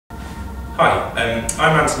Hi,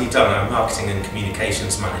 I'm Anthony Dunn. I'm Marketing and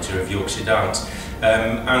Communications Manager of Yorkshire Dance,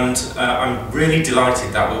 I'm really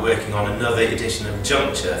delighted that we're working on another edition of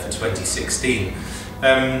Juncture for 2016.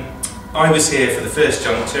 I was here for the first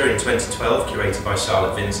Juncture in 2012, curated by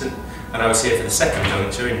Charlotte Vincent, and I was here for the second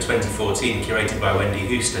Juncture in 2014, curated by Wendy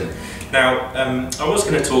Houston. Now, I was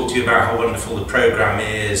going to talk to you about how wonderful the programme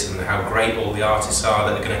is and how great all the artists are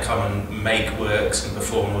that are going to come and make works and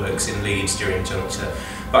perform works in Leeds during Juncture.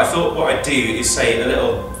 But I thought what I'd do is say a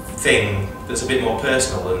little thing that's a bit more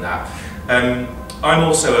personal than that. I'm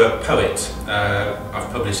also a poet.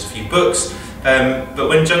 I've published a few books, but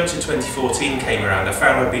when Juncture 2014 came around, I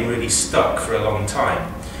found I'd been really stuck for a long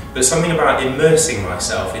time. But something about immersing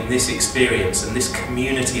myself in this experience and this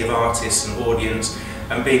community of artists and audience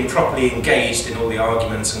and being properly engaged in all the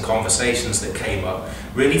arguments and conversations that came up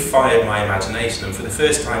really fired my imagination, and for the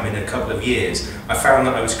first time in a couple of years I found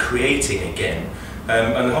that I was creating again.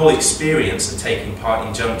 And the whole experience of taking part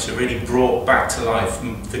in Juncture really brought back to life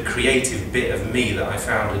the creative bit of me that I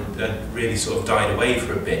found had really sort of died away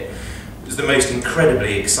for a bit. It was the most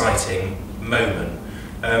incredibly exciting moment.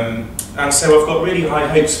 And so I've got really high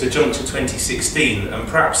hopes for Juncture 2016, and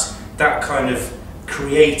perhaps that kind of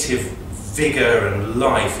creative vigour and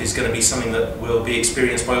life is going to be something that will be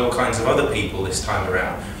experienced by all kinds of other people this time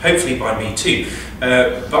around, hopefully by me too.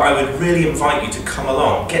 But I would really invite you to come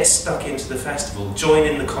along, get stuck into the festival, join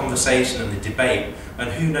in the conversation and the debate, and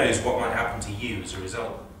who knows what might happen to you as a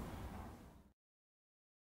result.